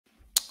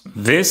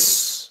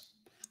This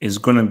is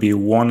going to be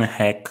one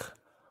heck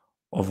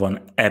of an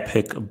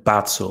epic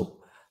battle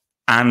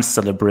and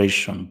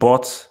celebration,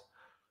 but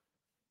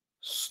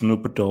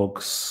Snoop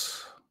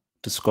Dogg's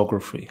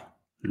discography,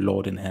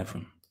 Lord in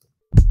Heaven.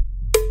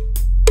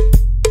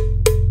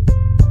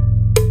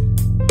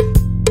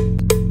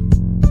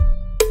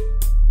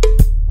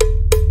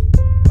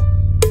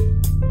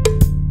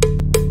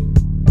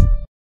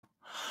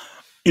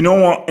 You know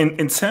what?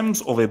 In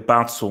terms of a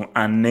battle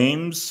and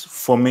names,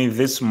 for me,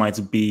 this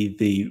might be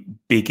the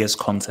biggest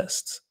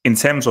contest. In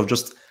terms of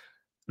just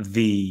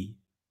the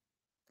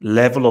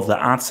level of the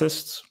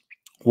artists,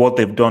 what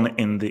they've done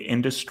in the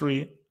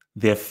industry,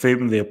 their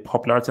fame, their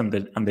popularity,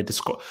 and the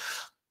disco.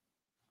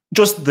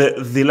 Just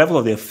the level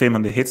of their fame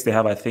and the hits they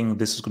have, I think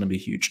this is going to be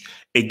huge.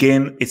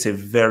 Again, it's a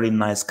very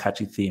nice,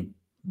 catchy theme.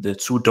 The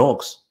two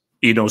dogs.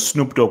 You know,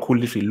 Snoop Dogg, who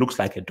literally looks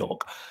like a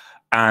dog.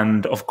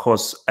 And, of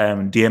course,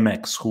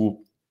 DMX, who...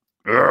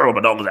 my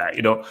dog's there,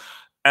 you know.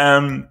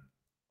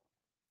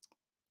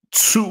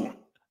 Two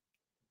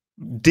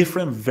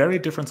different, very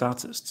different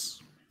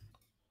artists.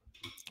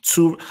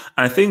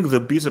 I think the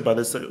beauty about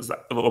this is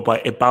that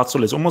about a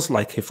battle is almost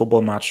like a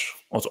football match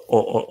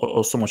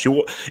or so much.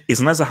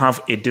 It's nice to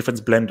have a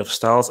different blend of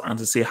styles and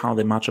to see how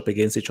they match up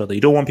against each other.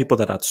 You don't want people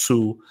that are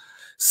too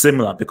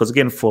similar because,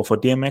 again, for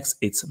DMX,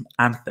 it's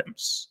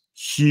anthems.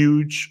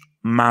 Huge,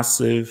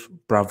 massive,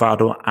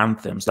 bravado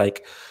anthems.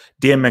 Like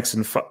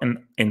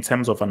DMX in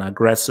terms of an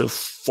aggressive,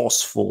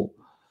 forceful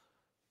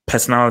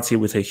personality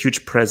with a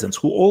huge presence,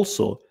 who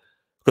also,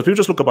 because people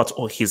just look about,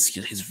 oh,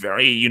 he's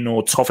very, you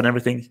know, tough and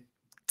everything.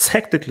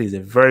 Technically, he's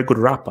a very good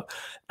rapper,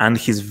 and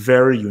he's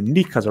very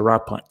unique as a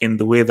rapper in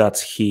the way that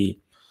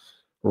he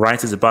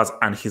writes his bars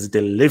and his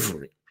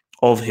delivery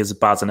of his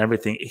bars and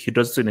everything. He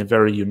does it in a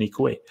very unique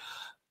way.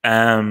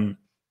 Like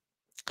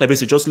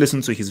basically, just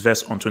listen to his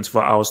verse on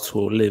 24 Hours to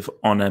Live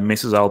on a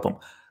Macy's album.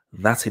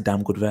 That's a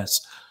damn good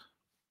verse.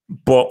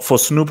 But for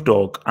Snoop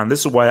Dogg, and this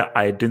is why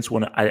I didn't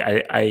want to,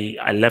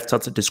 I left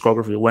out the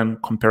discography when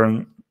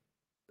comparing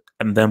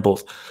them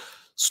both.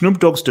 Snoop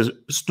Dogg's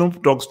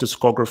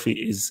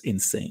discography is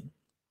insane.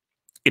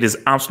 It is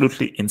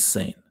absolutely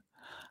insane.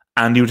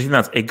 And you would think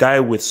that a guy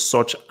with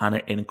such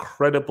an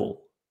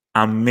incredible,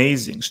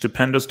 amazing,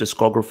 stupendous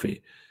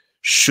discography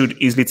should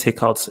easily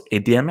take out a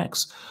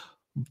DMX.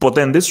 But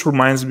then this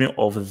reminds me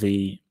of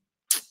the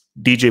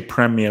DJ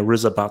Premier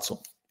RZA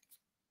battle.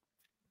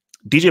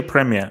 DJ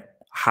Premier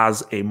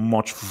has a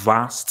much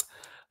vast,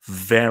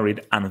 varied,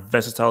 and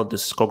versatile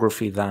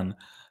discography than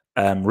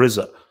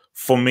RZA.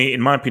 For me,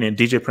 in my opinion,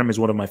 DJ Premier is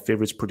one of my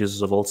favorite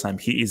producers of all time.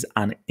 He is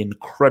an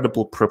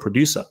incredible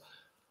producer,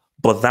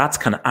 but that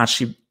can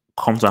actually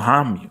come to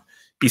harm you.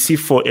 You see,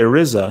 for a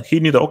RZA, he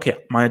knew that, okay,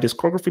 my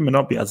discography may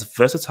not be as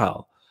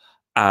versatile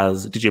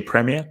as DJ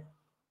Premier,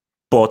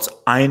 but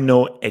I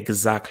know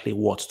exactly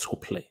what to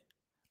play,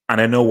 and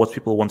I know what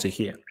people want to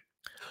hear.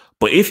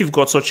 But if you've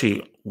got such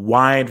a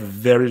wide,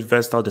 very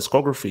versatile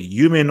discography,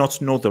 you may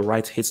not know the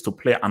right hits to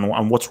play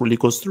and what really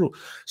goes through.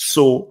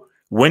 So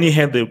when you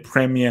hear the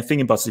Premier,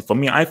 thinking about it, for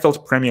me, I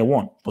felt Premier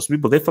won. But some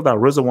people, they felt that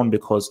RZA won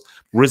because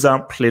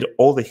RZA played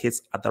all the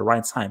hits at the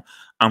right time.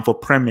 And for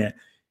Premier,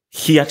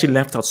 he actually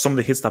left out some of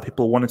the hits that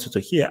people wanted to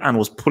hear and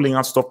was pulling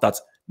out stuff that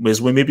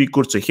was maybe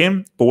good to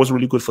him, but was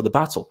really good for the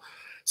battle.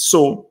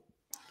 So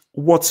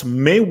what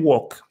may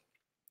work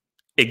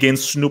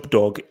against Snoop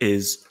Dogg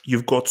is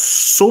you've got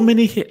so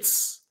many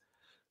hits,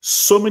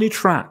 so many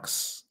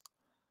tracks,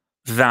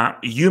 that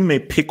you may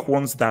pick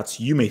ones that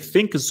you may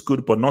think is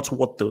good, but not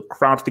what the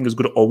crowd think is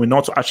good, or may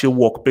not actually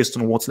work based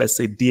on what, let's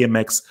say,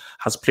 DMX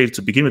has played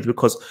to begin with.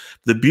 Because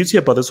the beauty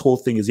about this whole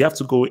thing is you have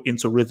to go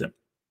into rhythm.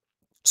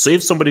 So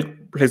if somebody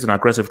plays an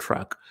aggressive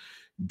track,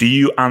 do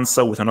you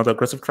answer with another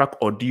aggressive track,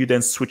 or do you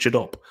then switch it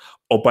up?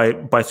 Or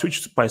by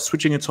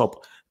switching it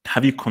up,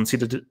 have you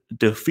considered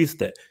the fifth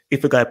there?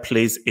 If a guy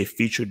plays a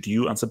feature, do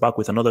you answer back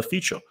with another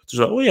feature?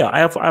 So like, oh yeah, I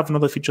have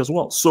another feature as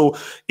well. So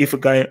if a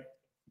guy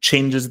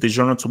changes the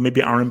genre to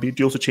maybe R&B,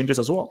 do you also change this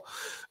as well?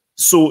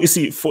 So you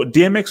see, for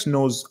DMX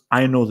knows,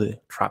 I know the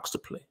tracks to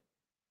play.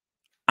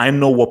 I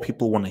know what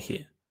people want to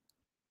hear.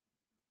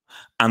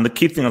 And the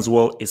key thing as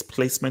well is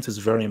placement is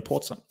very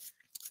important.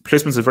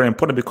 Placement is very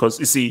important because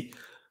you see,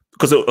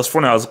 because it was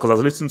funny, because I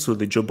was listening to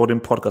the Joe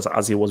Budden podcast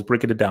as he was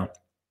breaking it down.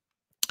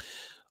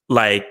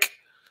 Like,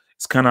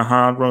 it's kind of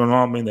hard running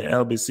around in the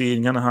LBC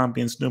and kind of hard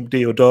being Snoop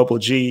D or Double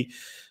G.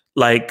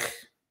 Like,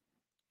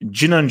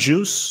 Gin and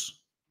Juice,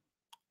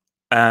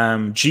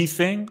 G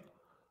thing,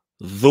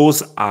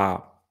 those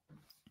are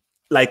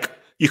like,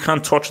 you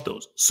can't touch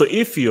those. So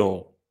if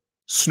you're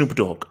Snoop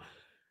Dogg,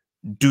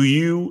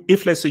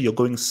 if let's say you're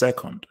going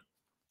second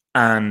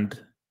and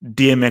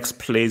DMX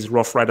plays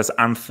Rough Riders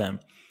Anthem,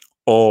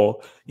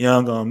 or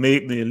you're gonna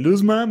make me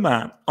lose my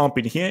mind up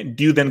in here,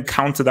 do you then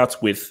counter that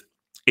with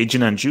a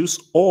Gin and Juice?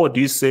 Or do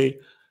you say,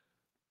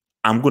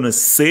 I'm gonna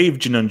save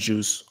Gin and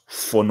Juice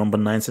for number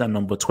 19 and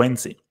number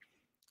 20?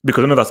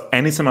 Because I know that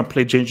anytime I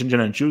play Gin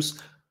and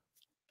Juice,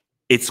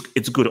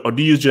 it's good. Or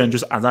do you use Gin and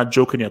Juice as that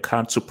joke in your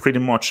card to pretty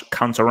much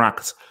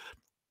counteract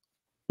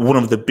one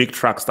of the big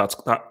tracks that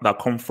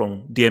come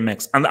from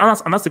DMX. And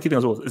that's the key thing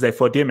as well, is that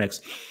for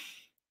DMX,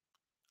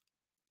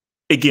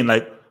 again,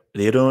 like,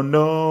 they don't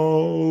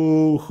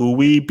know who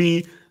we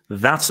be.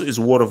 That is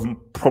one of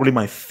probably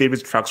my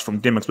favorite tracks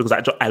from DMX, because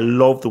I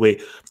love the way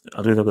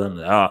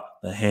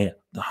the hair,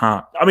 the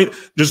heart. I mean,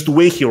 just the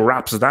way he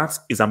raps, that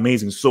is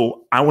amazing.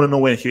 So I want to know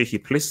where he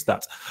placed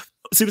that.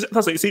 See,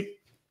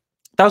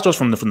 that's just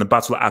from the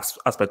battle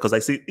aspect, because I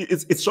see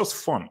it's just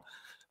fun.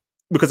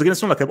 Because again,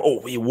 it's not like,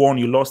 oh, you won,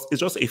 you lost.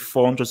 It's just a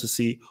fun just to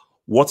see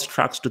what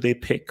tracks do they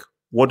pick,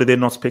 what do they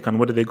not pick, and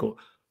where do they go.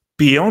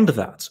 Beyond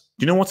that,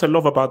 you know what I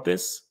love about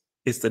this?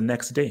 It's the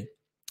next day.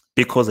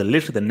 Because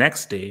literally the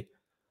next day,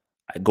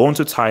 I go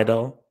into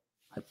Tidal,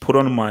 I put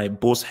on my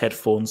Bose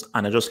headphones,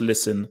 and I just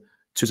listen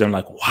to them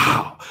like,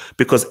 wow.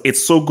 Because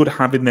it's so good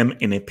having them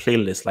in a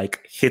playlist,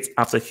 like hit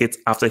after hit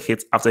after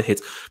hit after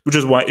hit, which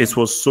is why it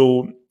was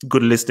so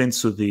good listening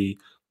to the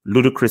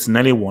Ludacris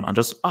Nelly one and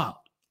just,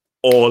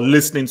 or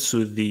listening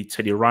to the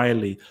Teddy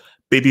Riley,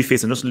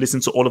 Babyface, and just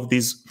listen to all of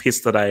these hits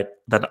that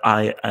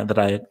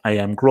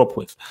I grew up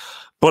with.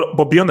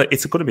 But beyond that,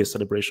 it's going to be a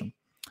celebration.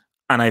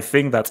 And I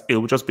think that it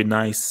would just be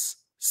nice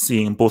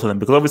seeing both of them,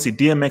 because obviously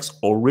DMX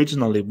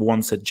originally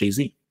wanted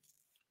Jay-Z,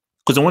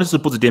 because they wanted to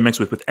put the DMX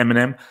with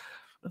Eminem.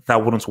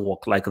 That wouldn't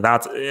work. Like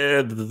that,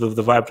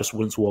 the vibe just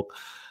wouldn't work.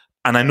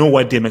 And I know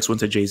why DMX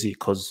wanted Jay-Z,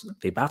 because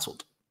they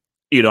battled,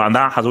 and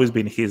that has always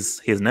been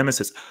his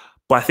nemesis.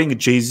 But I think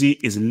Jay-Z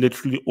is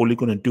literally only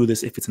going to do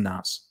this if it's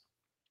Nas.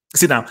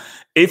 See, now,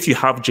 if you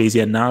have Jay-Z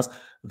and Nas,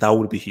 that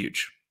would be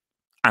huge.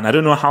 And I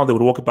don't know how they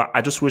would work it, but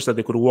I just wish that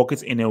they could work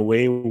it in a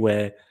way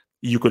where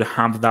you could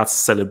have that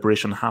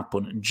celebration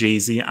happen,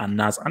 Jay-Z and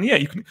Nas. And yeah,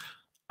 you can.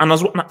 And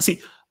as well,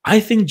 see, I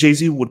think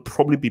Jay-Z would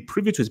probably be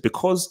privy to it,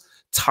 because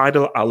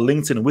Tidal are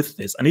linked in with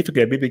this. And if you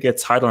maybe get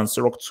Tidal and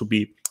Ciroc to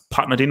be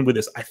partnered in with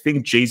this, I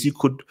think Jay-Z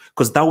could,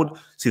 because that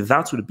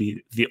would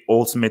be the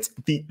ultimate,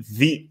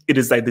 it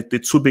is like the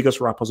two biggest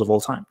rappers of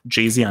all time,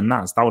 Jay-Z and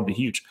Nas. That would be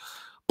huge.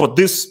 But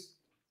this,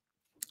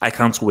 I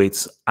can't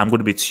wait. I'm going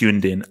to be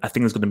tuned in. I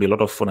think it's going to be a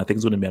lot of fun. I think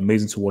it's going to be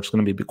amazing to watch. It's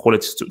going to be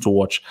quality to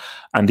watch.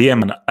 And yeah,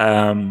 man,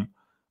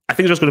 I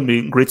think it's just going to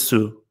be great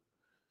to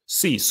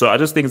see. So I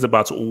just think it's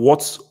about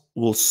what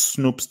will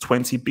Snoop's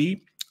 20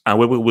 be, and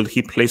where will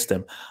he place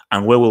them,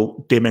 and where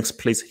will DMX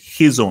place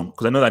his own?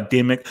 Because I know that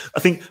DMX,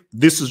 I think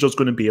this is just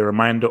going to be a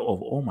reminder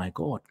of, oh my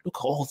God, look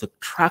at all the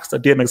tracks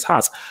that DMX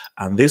has.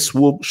 And this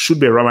should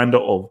be a reminder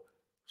of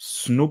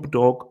Snoop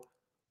Dogg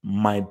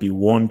might be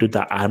one dude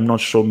that I'm not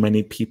sure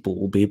many people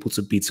will be able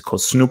to beat,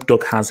 because Snoop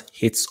Dogg has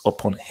hits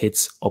upon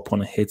hits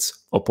upon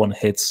hits upon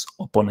hits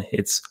upon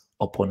hits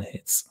upon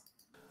hits.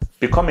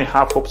 Become a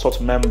Half Hope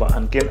Sort member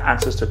and gain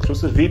access to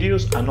exclusive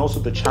videos, and also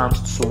the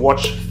chance to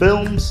watch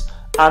films,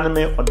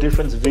 anime, or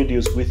different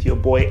videos with your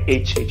boy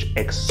HH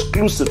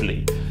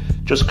exclusively.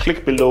 Just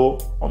click below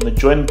on the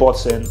join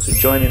button to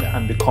join in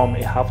and become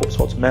a Half Hope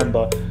Sort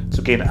member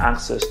to gain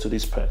access to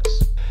these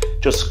perks.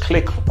 Just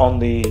click on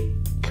the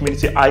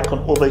community icon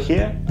over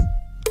here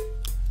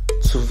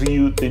to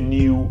view the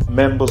new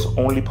members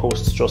only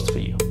posts just for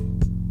you.